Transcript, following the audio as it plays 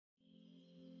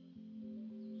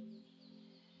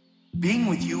Being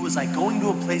with you was like going to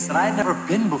a place that I had never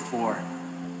been before.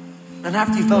 And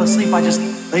after you fell asleep, I just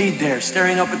laid there,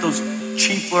 staring up at those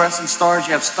cheap fluorescent stars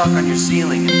you have stuck on your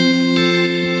ceiling.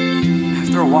 And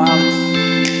after a while,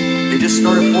 they just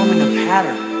started forming a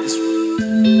pattern. This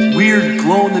weird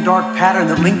glow-in-the-dark pattern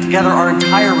that linked together our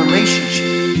entire relationship.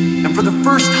 And for the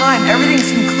first time, everything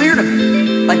seemed clear to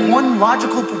me, like one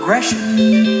logical progression.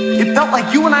 It felt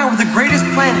like you and I were the greatest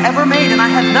plan ever made, and I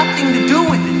had nothing to do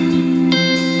with it.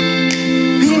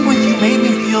 Being with you made me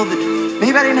feel that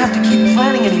maybe I didn't have to keep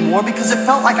planning anymore, because it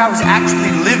felt like I was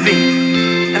actually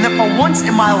living. And that for once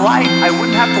in my life, I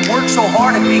wouldn't have to work so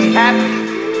hard at being happy.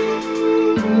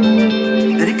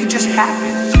 That it could just happen.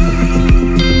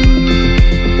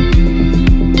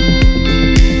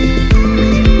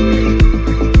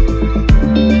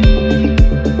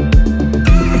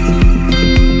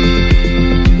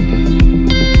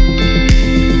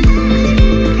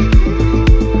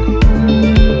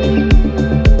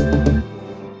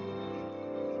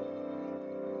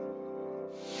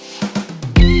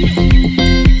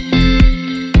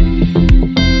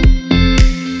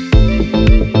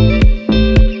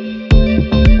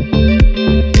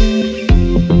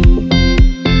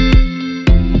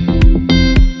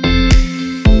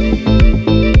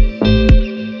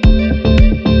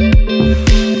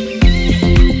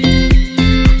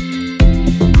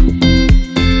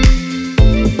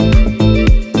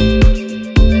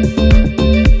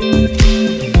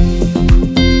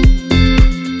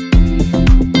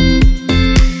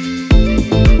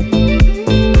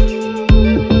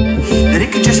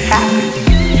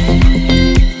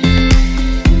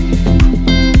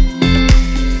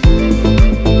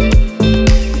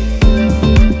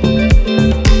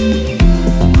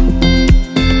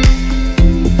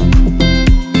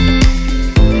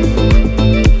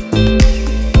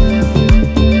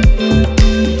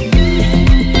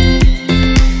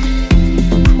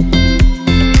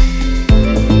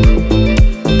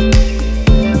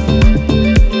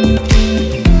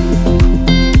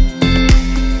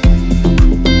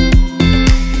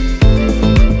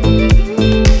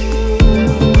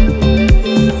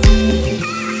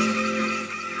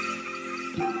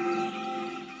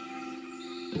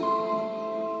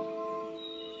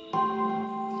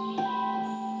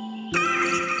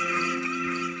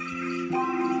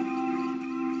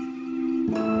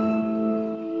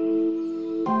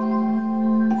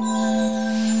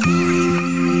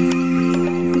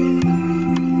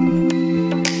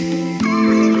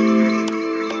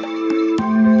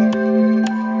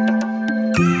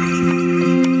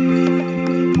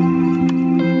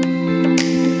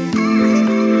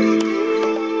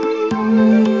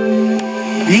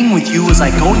 Being with you was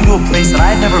like going to a place that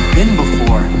I had never been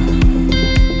before.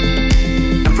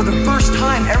 And for the first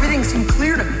time, everything seemed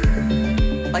clear to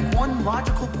me, like one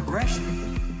logical progression.